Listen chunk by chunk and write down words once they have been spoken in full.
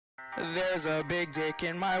There's a big dick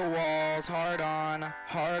in my walls, hard on,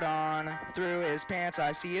 hard on. Through his pants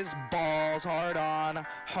I see his balls, hard on,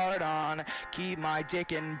 hard on. Keep my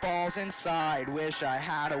dick and balls inside, wish I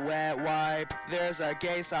had a wet wipe. There's a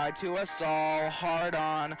gay side to us all, hard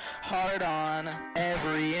on, hard on.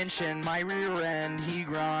 Every inch in my rear end, he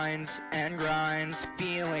grinds and grinds.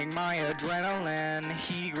 Feeling my adrenaline,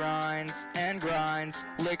 he grinds and grinds.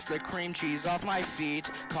 Licks the cream cheese off my feet,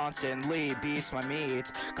 constantly beats my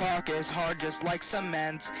meat. Cock is hard just like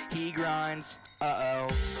cement, he grinds, uh-oh.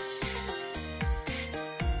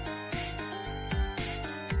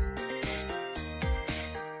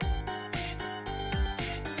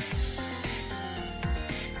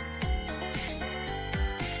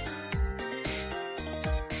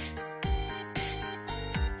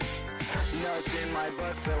 Nuts in my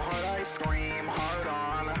butt so hard I scream, hard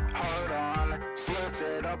on, hard on. Slurps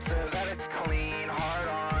it up so that it's clean, hard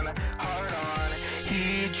on, hard on.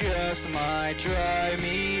 He just might drive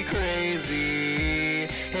me crazy.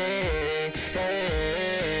 Hey,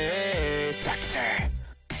 hey, sexy.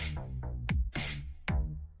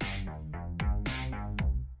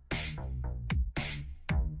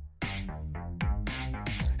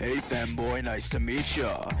 Hey femboy, nice to meet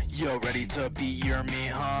ya. Yo, ready to beat your meat,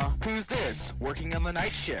 huh? Who's this? Working on the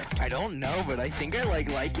night shift? I don't know, but I think I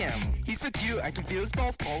like him. He's so cute, I can feel his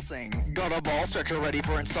balls pulsing. Got a ball stretcher ready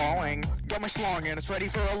for installing. Got my schlong and it's ready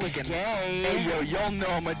for a licking. Yay! Hey yo, y'all know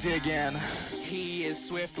I'm a diggin'. He is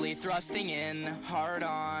swiftly thrusting in, hard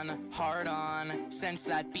on, hard on. Sense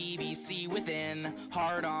that BBC within,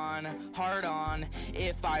 hard on, hard on.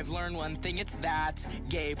 If I've learned one thing, it's that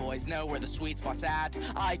gay boys know where the sweet spot's at.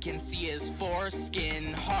 I can see his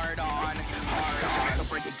foreskin, hard on, hard on. I'll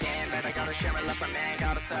break again, but I gotta share my love for man.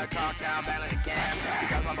 Gotta suck cock now, battle again.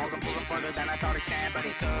 Because my balls are pulling further than I thought it can. But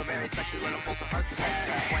he's so very sexy when I'm full to heart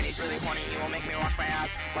set. When he's really horny, he will make me wash my ass.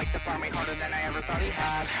 Likes to farm me harder than I ever thought he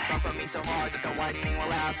had. Bump me so hard that the widening will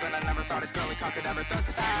last. But I never thought his curly cock could ever throw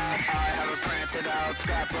his ass. I have a printed out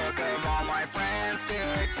scrapbook of all my friends'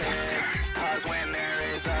 tics. Cause when there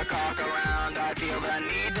is a cock around, I feel the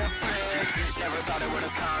need to frisk. Never thought it would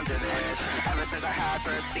have come to this. Ever since I had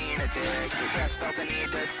first seen a dick, just felt the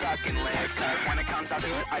need to suck and lick. Cause when it comes out to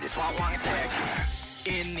it, I just want long and thick.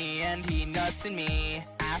 In the end he nuts in me,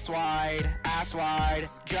 ass wide,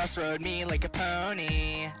 just rode me like a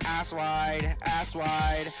pony, ass wide,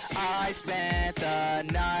 I spent the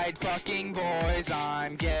night fucking boys,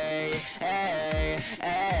 I'm gay, hey,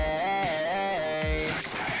 hey,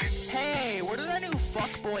 hey, where did that new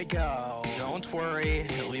fuckboy go? Don't worry,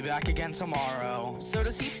 he'll be back again tomorrow. So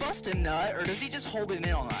does he bust a nut, or does he just hold it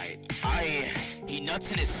in all night? He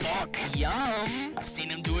nuts in his sock. Yum! I've seen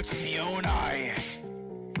him do it to my own eye.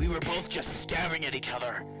 We were both just staring at each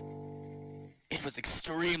other. It was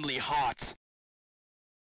extremely hot.